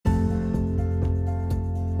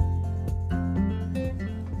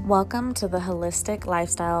Welcome to the Holistic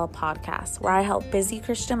Lifestyle Podcast, where I help busy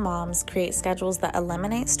Christian moms create schedules that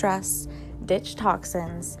eliminate stress, ditch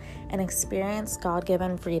toxins, and experience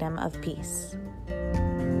God-given freedom of peace.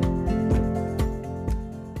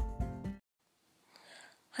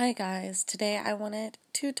 Hi guys, today I wanted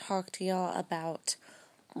to talk to y'all about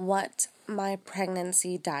what my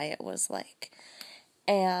pregnancy diet was like.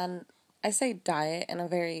 And I say diet in a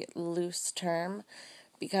very loose term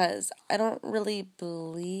because I don't really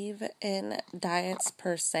believe in diets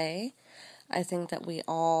per se. I think that we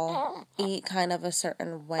all eat kind of a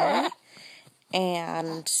certain way,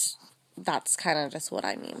 and that's kind of just what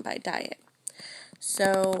I mean by diet.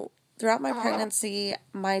 So throughout my pregnancy,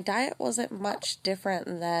 my diet wasn't much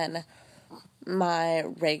different than my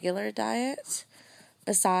regular diet,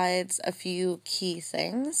 besides a few key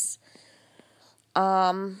things.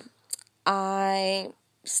 I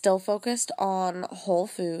still focused on whole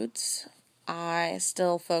foods. I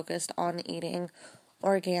still focused on eating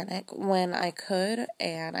organic when I could,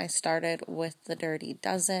 and I started with the Dirty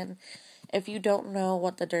Dozen. If you don't know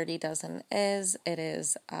what the Dirty Dozen is, it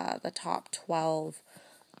is the top 12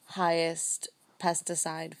 highest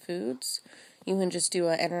pesticide foods. You can just do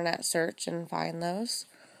an internet search and find those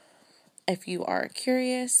if you are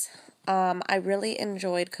curious. I really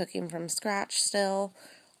enjoyed cooking from scratch still,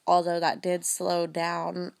 although that did slow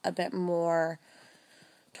down a bit more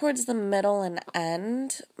towards the middle and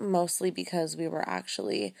end, mostly because we were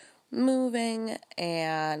actually moving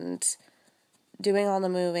and doing all the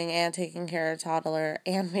moving and taking care of a toddler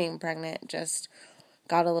and being pregnant just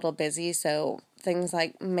got a little busy, so things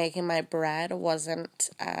like making my bread wasn't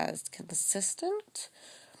as consistent.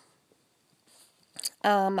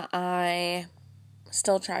 I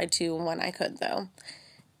still tried to when I could though,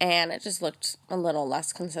 and it just looked a little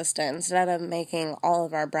less consistent. Instead of making all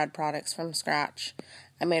of our bread products from scratch,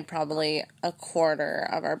 I made probably a quarter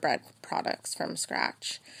of our bread products from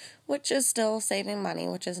scratch, which is still saving money,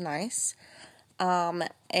 which is nice.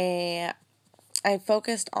 I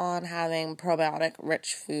focused on having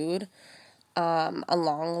probiotic-rich food,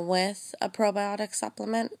 along with a probiotic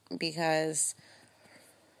supplement, because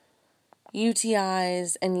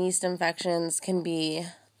UTIs and yeast infections can be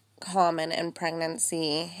common in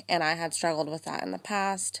pregnancy, and I had struggled with that in the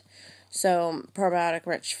past. So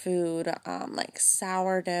probiotic-rich food, like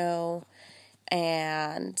sourdough,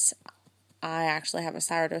 and I actually have a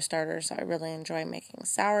sourdough starter, so I really enjoy making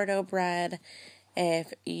sourdough bread.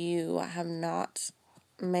 If you have not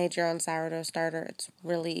made your own sourdough starter, it's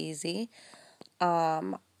really easy.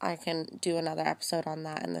 I can do another episode on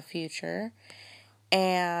that in the future.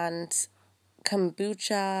 And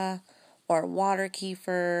kombucha or water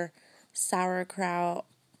kefir, sauerkraut,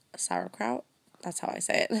 that's how I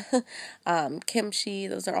say it, kimchi,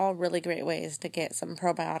 those are all really great ways to get some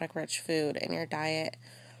probiotic-rich food in your diet.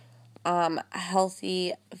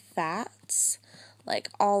 Healthy fats, like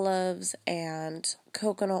olives and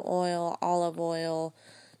coconut oil, olive oil.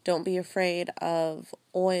 Don't be afraid of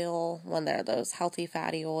oil when they're those healthy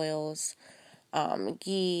fatty oils.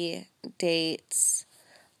 Ghee, dates,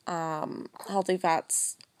 healthy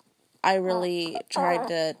fats. I really tried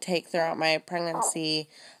to take throughout my pregnancy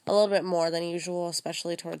a little bit more than usual,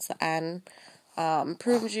 especially towards the end.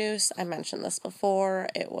 Prune juice, I mentioned this before,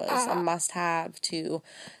 it was a must-have to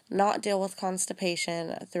not deal with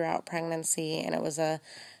constipation throughout pregnancy, and it was a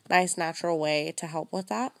nice natural way to help with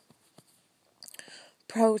that.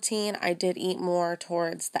 Protein, I did eat more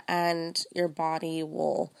towards the end. Your body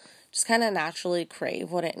will just kind of naturally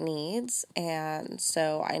crave what it needs, and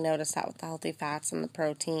so I noticed that with the healthy fats and the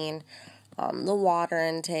protein, the water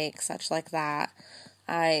intake, such like that.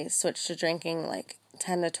 I switched to drinking like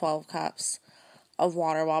 10 to 12 cups of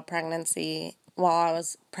water while I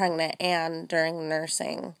was pregnant and during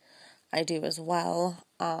nursing. I do as well.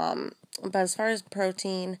 But as far as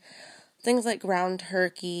protein, things like ground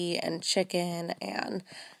turkey and chicken and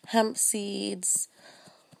hemp seeds,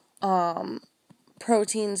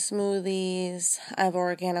 protein smoothies. I have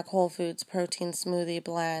organic Whole Foods protein smoothie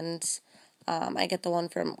blend. I get the one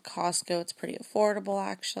from Costco. It's pretty affordable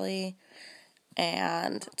actually,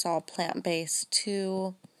 and it's all plant-based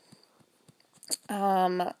too.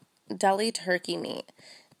 Deli turkey meat.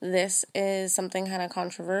 This is something kind of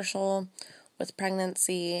controversial with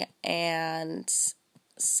pregnancy, and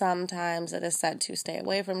sometimes it is said to stay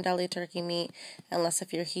away from deli turkey meat unless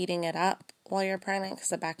if you're heating it up while you're pregnant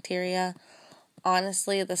because of bacteria.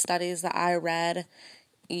 Honestly, the studies that I read,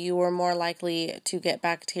 you were more likely to get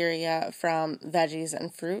bacteria from veggies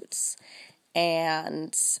and fruits,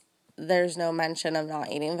 and there's no mention of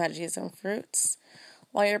not eating veggies and fruits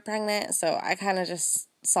while you're pregnant, so I kind of just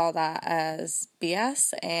saw that as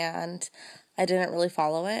BS, and I didn't really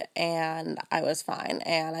follow it, and I was fine.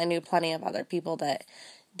 And I knew plenty of other people that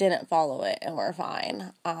didn't follow it and were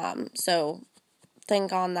fine. So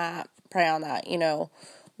think on that, pray on that,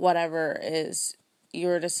 whatever is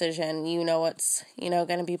your decision, what's,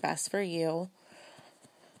 going to be best for you.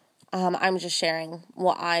 I'm just sharing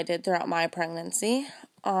what I did throughout my pregnancy.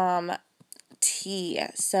 Tea.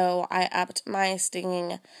 So I upped my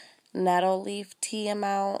stinging nettle leaf tea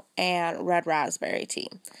amount and red raspberry tea.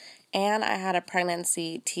 And I had a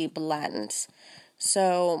pregnancy tea blend.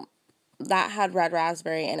 So that had red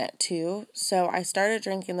raspberry in it too. So I started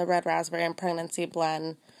drinking the red raspberry and pregnancy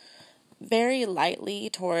blend very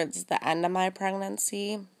lightly towards the end of my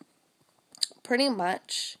pregnancy. Pretty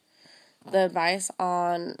much the advice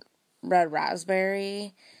on red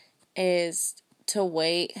raspberry is to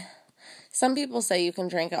wait. Some people say you can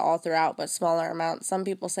drink it all throughout, but smaller amounts. Some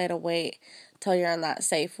people say to wait till you're in that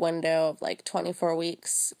safe window of like 24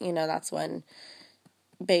 weeks. That's when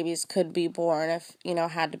babies could be born if,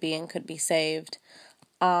 had to be and could be saved.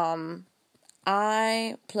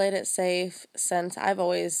 I played it safe since I've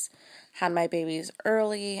always had my babies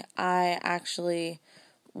early. I actually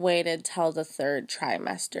waited till the 3rd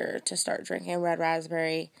trimester to start drinking red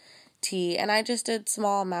raspberry tea, and I just did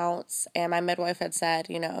small amounts, and my midwife had said,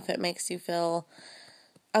 if it makes you feel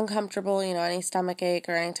uncomfortable, any stomach ache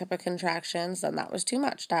or any type of contractions, then that was too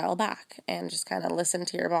much, dial back, and just kind of listen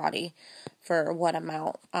to your body for what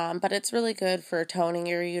amount. But it's really good for toning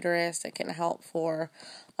your uterus. It can help for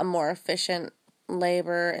a more efficient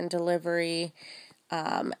labor and delivery.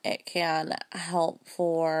 It can help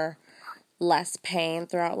for less pain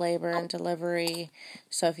throughout labor and delivery.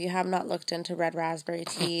 So if you have not looked into red raspberry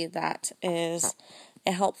tea, that is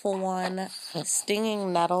a helpful one.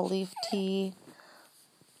 Stinging nettle leaf tea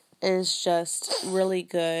is just really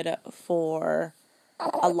good for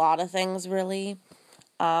a lot of things, really.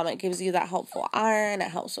 It gives you that helpful iron. It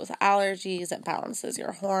helps with allergies. It balances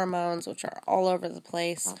your hormones, which are all over the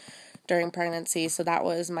place during pregnancy. So that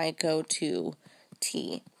was my go-to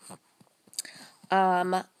tea.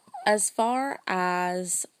 As far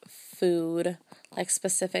as food, like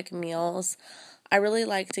specific meals, I really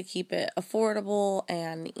like to keep it affordable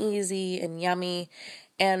and easy and yummy.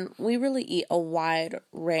 And we really eat a wide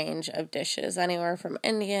range of dishes, anywhere from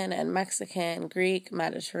Indian and Mexican, Greek,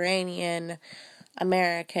 Mediterranean,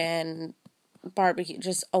 American, barbecue,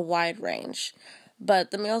 just a wide range.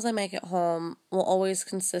 But the meals I make at home will always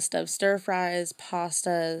consist of stir fries,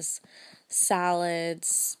 pastas,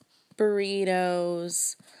 salads,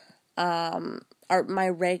 burritos, are my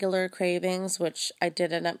regular cravings, which I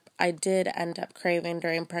did end up craving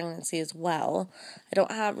during pregnancy as well. I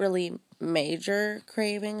don't have really major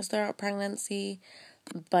cravings throughout pregnancy,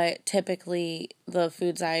 but typically the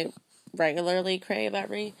foods I regularly crave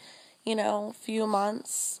every, few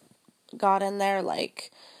months got in there, like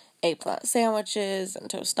eggplant sandwiches and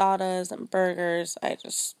tostadas and burgers. I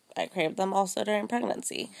craved them also during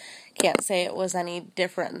pregnancy. Can't say it was any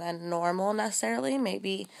different than normal necessarily.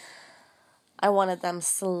 Maybe I wanted them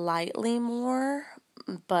slightly more,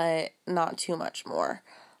 but not too much more.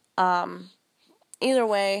 Either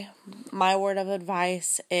way, my word of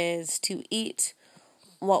advice is to eat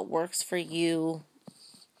what works for you.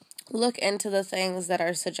 Look into the things that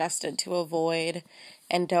are suggested to avoid,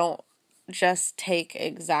 and don't just take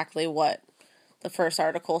exactly what the first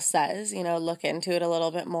article says. Look into it a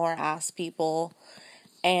little bit more, ask people,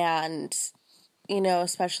 and,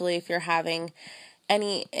 especially if you're having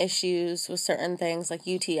any issues with certain things like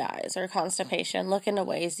UTIs or constipation, look into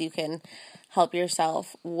ways you can help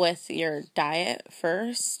yourself with your diet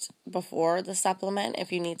first before the supplement.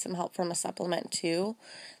 If you need some help from a supplement too,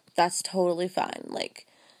 that's totally fine. Like,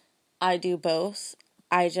 I do both.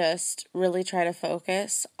 I just really try to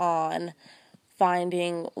focus on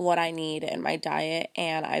finding what I need in my diet,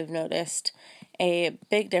 and I've noticed a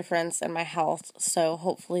big difference in my health. So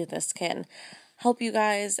hopefully this can help you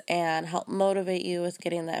guys and help motivate you with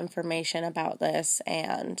getting the information about this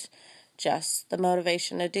and just the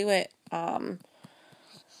motivation to do it.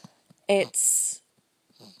 It's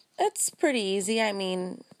pretty easy. I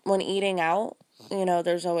mean, when eating out,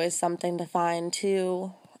 there's always something to find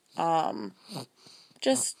too.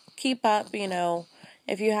 Just keep up,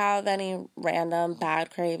 if you have any random bad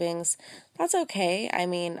cravings, that's okay. I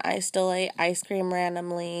mean, I still ate ice cream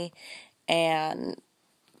randomly and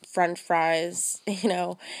French fries,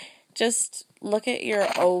 just look at your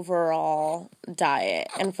overall diet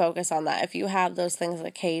and focus on that. If you have those things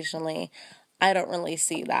occasionally, I don't really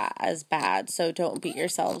see that as bad, so don't beat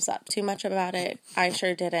yourselves up too much about it. I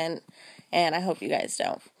sure didn't, and I hope you guys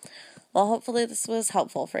don't. Well, hopefully this was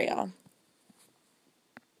helpful for y'all.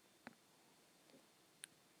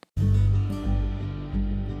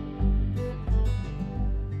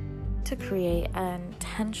 to create an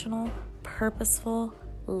intentional, purposeful,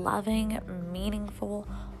 loving, meaningful,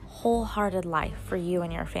 wholehearted life for you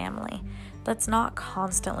and your family that's not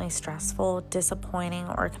constantly stressful, disappointing,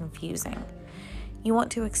 or confusing. You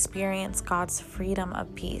want to experience God's freedom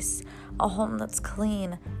of peace, a home that's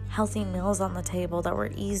clean, healthy meals on the table that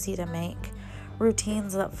were easy to make,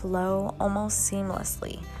 routines that flow almost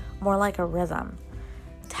seamlessly, more like a rhythm,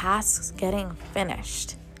 tasks getting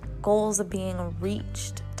finished, goals being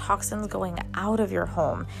reached, toxins going out of your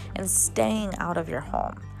home and staying out of your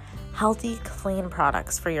home, healthy, clean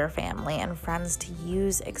products for your family and friends to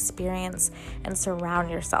use, experience, and surround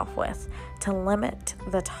yourself with to limit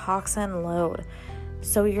the toxin load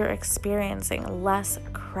so you're experiencing less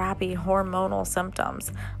crappy hormonal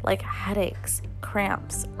symptoms like headaches,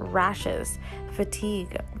 cramps, rashes,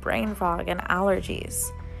 fatigue, brain fog, and allergies.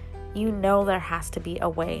 You know there has to be a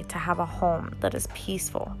way to have a home that is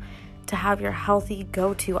peaceful, to have your healthy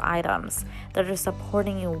go-to items that are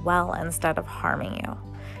supporting you well instead of harming you,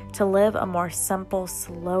 to live a more simple,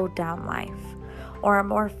 slowed down life, or a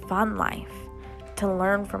more fun life, to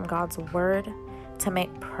learn from God's word, to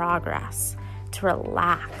make progress, to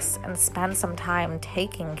relax and spend some time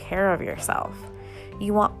taking care of yourself.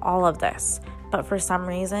 You want all of this, but for some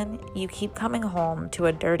reason, you keep coming home to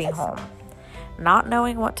a dirty home, not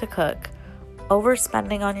knowing what to cook,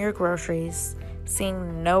 overspending on your groceries,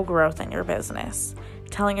 seeing no growth in your business,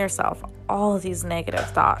 telling yourself all of these negative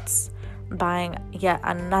thoughts, buying yet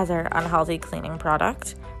another unhealthy cleaning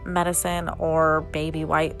product, medicine, or baby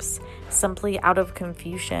wipes, simply out of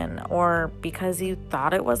confusion or because you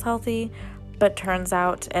thought it was healthy, but turns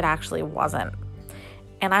out it actually wasn't.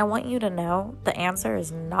 And I want you to know the answer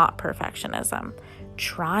is not perfectionism,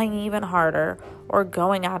 trying even harder, or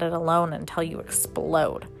going at it alone until you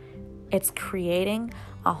explode. It's creating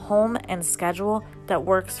a home and schedule that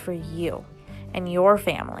works for you and your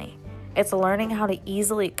family. It's learning how to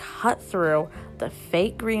easily cut through the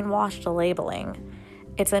fake greenwashed labeling.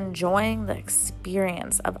 It's enjoying the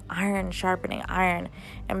experience of iron sharpening iron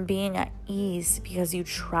and being at ease because you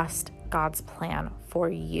trust God's plan for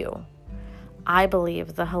you. I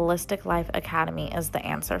believe the Holistic Life Academy is the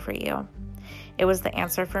answer for you. It was the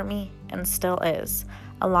answer for me and still is,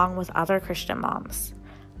 along with other Christian moms.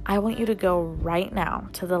 I want you to go right now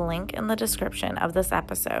to the link in the description of this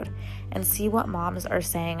episode and see what moms are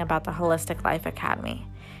saying about the Holistic Life Academy.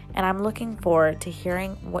 And I'm looking forward to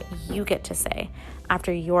hearing what you get to say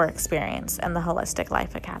after your experience in the Holistic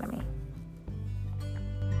Life Academy.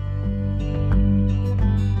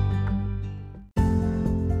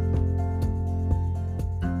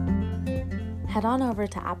 Head on over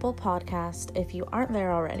to Apple Podcast if you aren't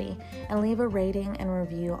there already and leave a rating and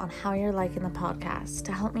review on how you're liking the podcast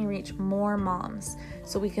to help me reach more moms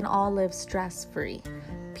so we can all live stress-free.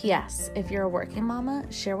 P.S. If you're a working mama,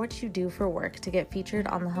 share what you do for work to get featured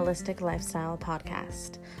on the Holistic Lifestyle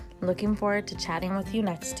podcast. Looking forward to chatting with you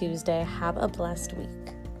next Tuesday. Have a blessed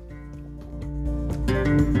week.